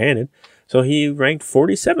just shorthanded. So he ranked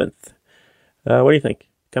 47th. What do you think?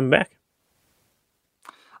 Coming back?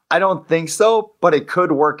 I don't think so, but it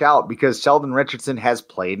could work out because Sheldon Richardson has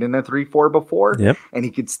played in a 3-4 before, and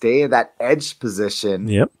he could stay in that edge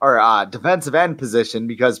position or defensive end position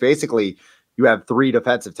because basically you have 3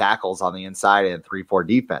 defensive tackles on the inside and 3-4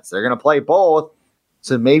 defense. They're going to play both,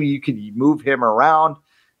 so maybe you could move him around.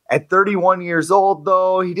 At 31 years old,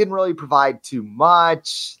 though, he didn't really provide too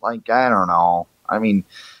much. Like, I don't know. I mean,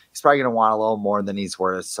 he's probably going to want a little more than he's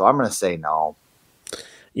worth, so I'm going to say no.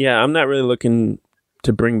 Yeah, I'm not really looking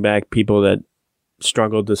to bring back people that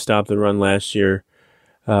struggled to stop the run last year.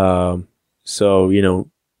 So,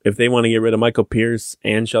 if they want to get rid of Michael Pierce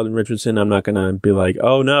and Sheldon Richardson, I'm not going to be like,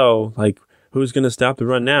 oh no, like who's going to stop the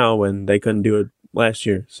run now when they couldn't do it last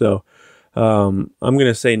year? So I'm going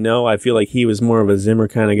to say no. I feel like he was more of a Zimmer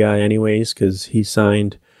kind of guy anyways, because he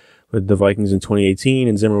signed with the Vikings in 2018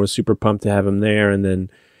 and Zimmer was super pumped to have him there. And then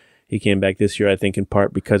he came back this year, I think in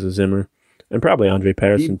part because of Zimmer and probably Andre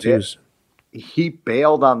Patterson too. He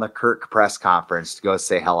bailed on the Kirk press conference to go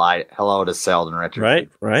say hello to Sheldon Richardson.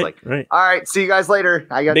 Right. All right, see you guys later.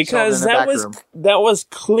 I got because that was room. That was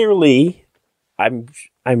clearly. I'm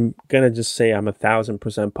gonna just say I'm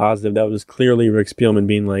 1,000% positive that was clearly Rick Spielman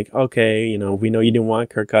being like, okay, we know you didn't want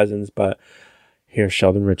Kirk Cousins, but here's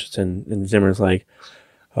Sheldon Richardson, and Zimmer's like,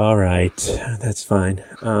 all right, that's fine.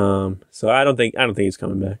 So I don't think he's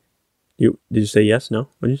coming back. Did you say yes? No?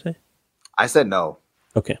 What did you say? I said no.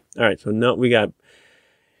 Okay. All right. So no, we got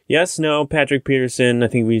yes, no, Patrick Peterson. I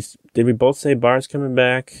think we both say Barr's coming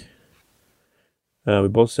back. We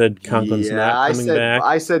both said Conklin's not coming back.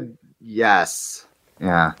 I said yes.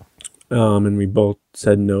 Yeah. And we both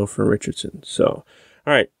said no for Richardson. So,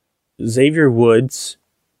 all right. Xavier Woods,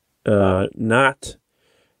 not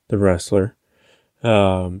the wrestler.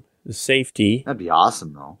 The safety. That'd be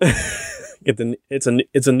awesome though.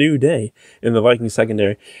 It's a new day in the Vikings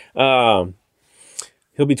secondary.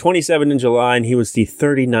 He'll be 27 in July, and he was the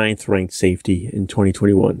 39th ranked safety in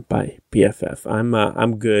 2021 by PFF.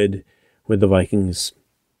 I'm good with the Vikings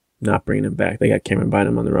not bringing him back. They got Cameron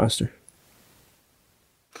Bynum on the roster.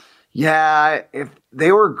 Yeah, if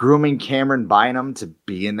they were grooming Cameron Bynum to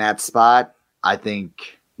be in that spot, I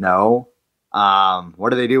think no. What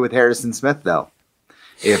do they do with Harrison Smith, though?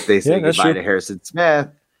 If they say goodbye to Harrison Smith,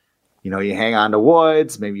 you hang on to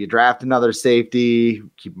Woods, maybe you draft another safety,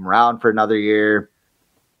 keep him around for another year.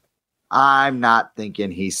 I'm not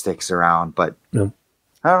thinking he sticks around, but no.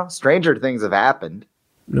 I don't know. Stranger things have happened.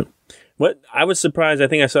 No. What I was surprised, I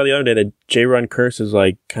think I saw the other day that J-Ron Curse is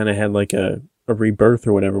kind of had a rebirth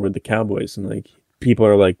or whatever with the Cowboys, and people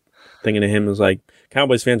are thinking of him as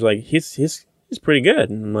Cowboys fans are he's pretty good,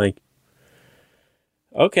 and I'm like,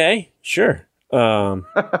 okay, sure.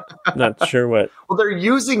 Not sure what. Well, they're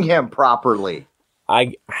using him properly.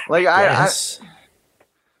 I guess.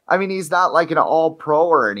 I mean, he's not an all-pro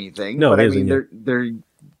or anything. No, but I mean, they're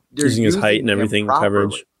using his height and everything,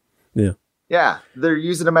 coverage. Yeah. Yeah, they're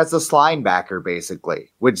using him as a linebacker, basically,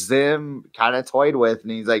 which Zim kind of toyed with,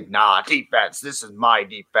 and he's like, nah, defense, this is my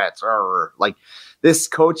defense. This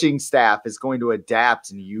coaching staff is going to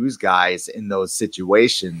adapt and use guys in those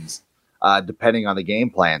situations, depending on the game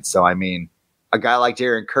plan. So, I mean, a guy like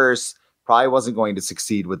J-Ron Curse probably wasn't going to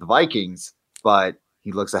succeed with the Vikings, but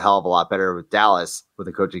he looks a hell of a lot better with Dallas with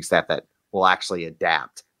a coaching staff that will actually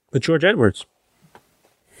adapt. But George Edwards.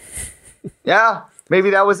 Yeah, maybe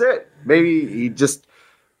that was it. Maybe he just...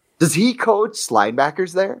 Does he coach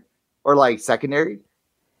linebackers there? Or secondary?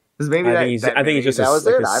 Because maybe I think he's just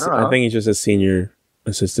it. I don't know. I think he's just a senior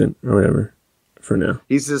assistant or whatever for now.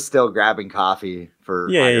 He's just still grabbing coffee for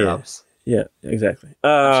higher ups. Yeah, exactly.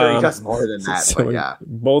 I'm sure he does more than that, so but yeah.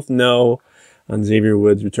 Both know on Xavier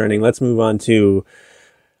Woods returning. Let's move on to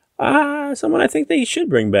someone I think they should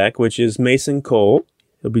bring back, which is Mason Cole.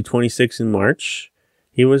 He'll be 26 in March.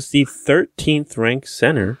 He was the 13th ranked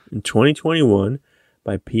center in 2021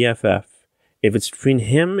 by PFF. If it's between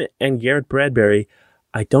him and Garrett Bradbury,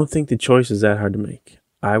 I don't think the choice is that hard to make.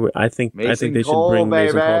 I think they should bring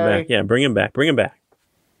Mason Cole back. Yeah, bring him back.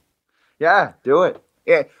 Yeah, do it.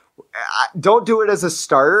 Yeah, don't do it as a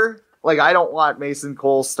starter. I don't want Mason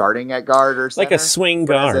Cole starting at guard or center. Like a swing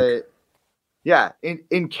guard.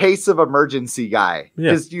 In case of emergency guy.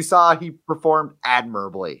 Because you saw he performed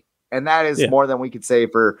admirably. And that is more than we could say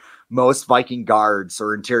for most Viking guards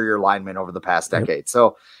or interior linemen over the past decade.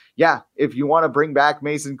 So, yeah, if you want to bring back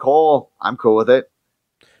Mason Cole, I'm cool with it.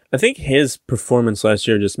 I think his performance last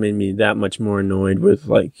year just made me that much more annoyed with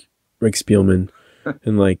like Rick Spielman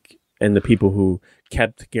and the people who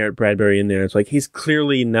kept Garrett Bradbury in there. It's like, he's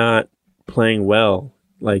clearly not playing well.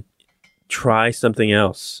 Like, try something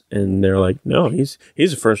else. And they're like, no, he's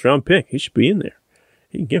a first round pick. He should be in there.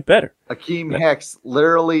 He can get better. Akeem Hicks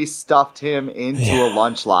literally stuffed him into a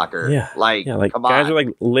lunch locker. Yeah. Like come guys on. are like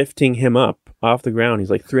lifting him up off the ground. He's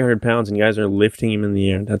like 300 pounds and guys are lifting him in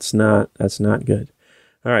the air. That's not good.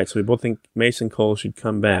 All right. So we both think Mason Cole should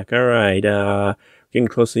come back. All right. Getting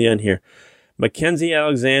close to the end here. Mackenzie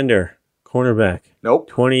Alexander, cornerback. Nope.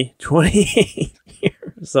 20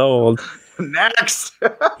 years old. Next.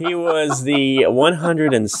 He was the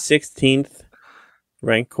 116th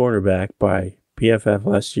ranked cornerback by PFF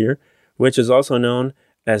last year, which is also known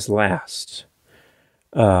as last.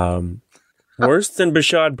 Worse than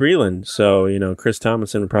Bashad Breeland. So, Chris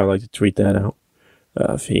Tomlinson would probably like to tweet that out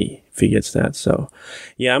if he gets that. So,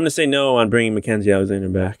 yeah, I'm going to say no on bringing Mackenzie Alexander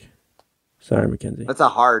back. Sorry, Mackenzie. That's a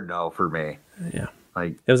hard no for me. Yeah.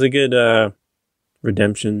 Like, it was a good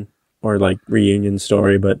redemption or like reunion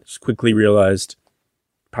story, but just quickly realized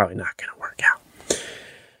probably not going to work out.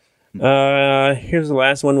 Here's the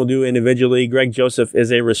last one we'll do individually. Greg Joseph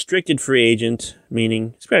is a restricted free agent,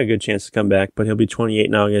 meaning he's got a good chance to come back, but he'll be 28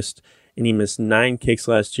 in August, and he missed 9 kicks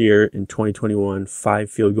last year in 2021, 5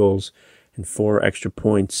 field goals, and 4 extra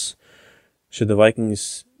points. Should the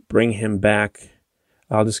Vikings bring him back?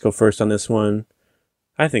 I'll just go first on this one.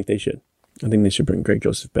 I think they should. I think they should bring Greg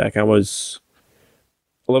Joseph back. I was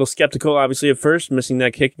a little skeptical, obviously, at first, missing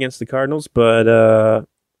that kick against the Cardinals, but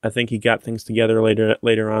I think he got things together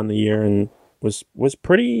later on in the year and was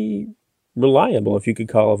pretty reliable, if you could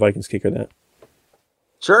call a Vikings kicker that.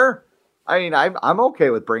 Sure. I mean, I'm okay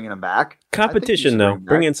with bringing him back. Competition, though.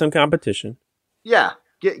 Bring in some competition. Yeah.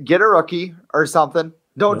 Get a rookie or something.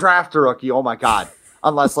 Don't draft a rookie. Oh, my God.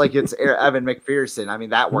 Unless, like, it's Evan McPherson. I mean,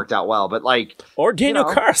 that worked out well. But, like... Or Daniel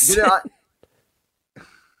Carson.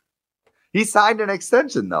 He signed an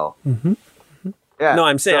extension, though. Mm-hmm. Yeah. No,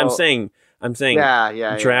 I'm saying...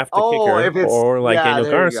 Yeah. Draft the kicker or like Daniel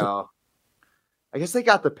Carson. I guess they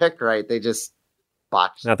got the pick right. They just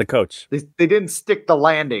botched. Not the coach. They didn't stick the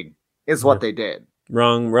landing is what they did.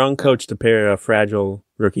 Wrong coach to pair a fragile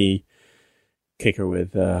rookie kicker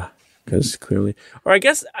with, because clearly... Or I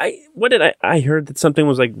guess, I heard that something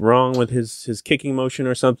was like wrong with his kicking motion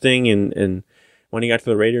or something, and when he got to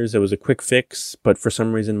the Raiders, it was a quick fix, but for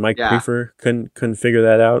some reason Mike Prefer couldn't figure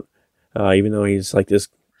that out, even though he's like this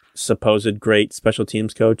supposed great special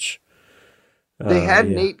teams coach. They had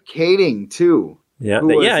Nate Kading too. Yeah. Who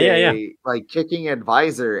was like kicking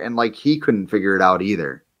advisor, and like he couldn't figure it out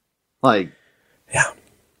either. Like,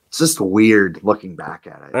 it's just weird looking back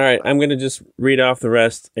at it. All right, I'm gonna just read off the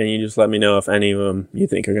rest, and you just let me know if any of them you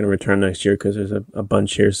think are gonna return next year, because there's a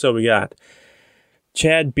bunch here. So we got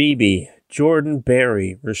Chad Beebe, Jordan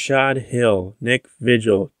Berry, Rashad Hill, Nick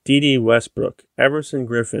Vigil, D.D. Westbrook, Everson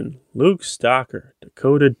Griffin, Luke Stocker,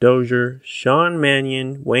 Dakota Dozier, Sean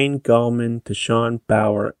Mannion, Wayne Gallman, Deshaun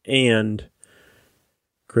Bauer, and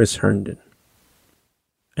Chris Herndon.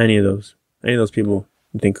 Any of those people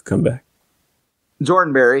you think could come back?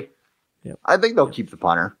 Jordan Berry. Yep. I think they'll keep the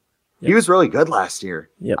punter. Yep. He was really good last year.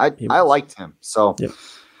 Yep, I liked him. So,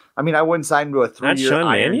 I mean, I wouldn't sign him to a 3-year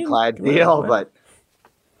ironclad deal, but...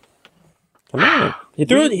 Come on. He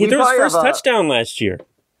threw his first touchdown last year.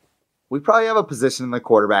 We probably have a position in the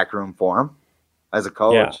quarterback room for him as a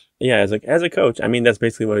coach. Yeah, as a coach. I mean, that's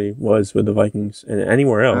basically what he was with the Vikings and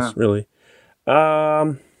anywhere else, really.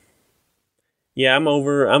 I'm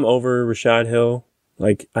over Rashad Hill.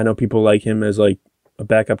 Like, I know people like him as like a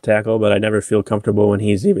backup tackle, but I never feel comfortable when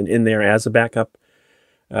he's even in there as a backup.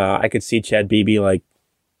 I could see Chad Beebe like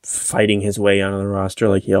fighting his way onto the roster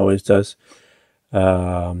like he always does.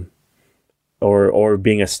 Or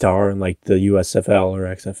being a star in like the USFL or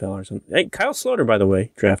XFL or something. Hey, Kyle Sloter, by the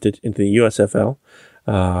way, drafted into the USFL.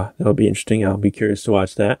 That'll be interesting. I'll be curious to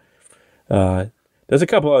watch that. There's a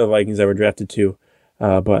couple other Vikings that were drafted too,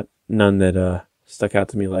 but none that stuck out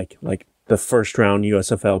to me like the first round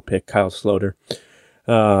USFL pick, Kyle Sloter.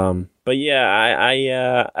 But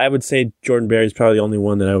yeah, I would say Jordan Berry is probably the only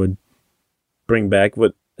one that I would bring back.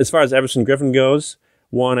 But as far as Everson Griffin goes,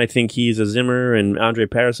 one, I think he's a Zimmer and Andre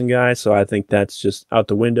Patterson guy, so I think that's just out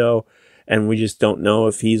the window, and we just don't know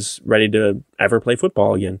if he's ready to ever play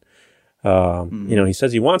football again. He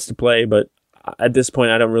says he wants to play, but at this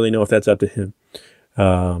point, I don't really know if that's up to him.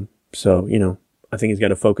 So, I think he's got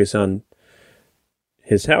to focus on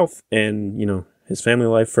his health and, his family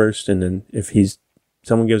life first, and then if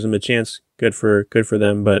someone gives him a chance, good for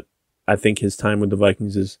them, but I think his time with the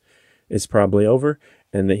Vikings is probably over,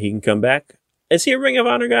 and that he can come back. Is he a Ring of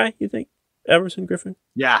Honor guy, you think? Everson Griffin?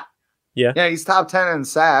 Yeah. Yeah? Yeah, he's top 10 in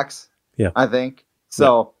sacks. Yeah. I think.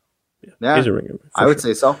 So, yeah. He's a Ring of Honor. I would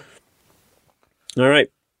say so. All right.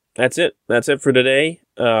 That's it. That's it for today.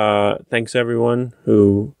 Thanks, everyone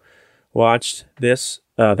who watched this.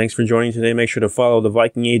 Thanks for joining today. Make sure to follow the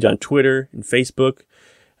Viking Age on Twitter and Facebook.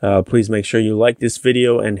 Please make sure you like this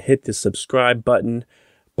video and hit the subscribe button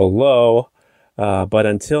below. But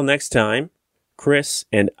until next time, Chris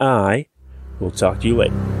and I will talk to you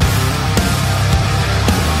later.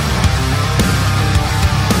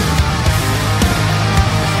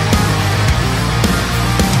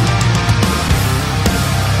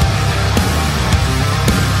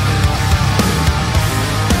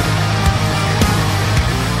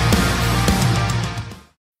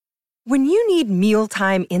 When you need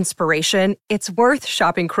mealtime inspiration, it's worth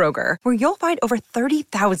shopping Kroger, where you'll find over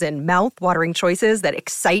 30,000 mouth-watering choices that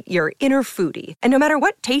excite your inner foodie. And no matter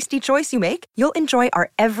what tasty choice you make, you'll enjoy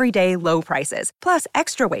our everyday low prices, plus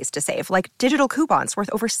extra ways to save, like digital coupons worth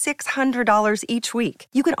over $600 each week.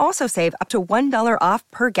 You can also save up to $1 off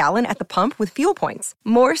per gallon at the pump with fuel points.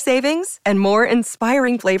 More savings and more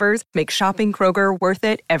inspiring flavors make shopping Kroger worth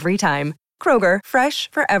it every time. Kroger,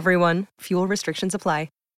 fresh for everyone. Fuel restrictions apply.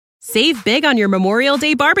 Save big on your Memorial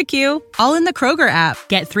Day barbecue, all in the Kroger app.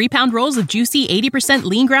 Get 3-pound rolls of juicy 80%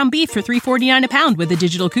 lean ground beef for $3.49 a pound with a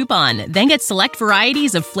digital coupon. Then get select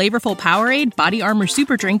varieties of flavorful Powerade, Body Armor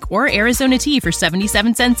Super Drink, or Arizona tea for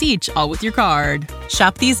 77 cents each, all with your card.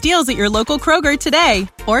 Shop these deals at your local Kroger today,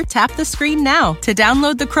 or tap the screen now to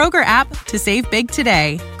download the Kroger app to save big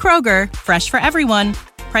today. Kroger, fresh for everyone.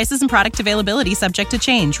 Prices and product availability subject to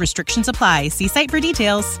change. Restrictions apply. See site for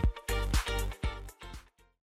details.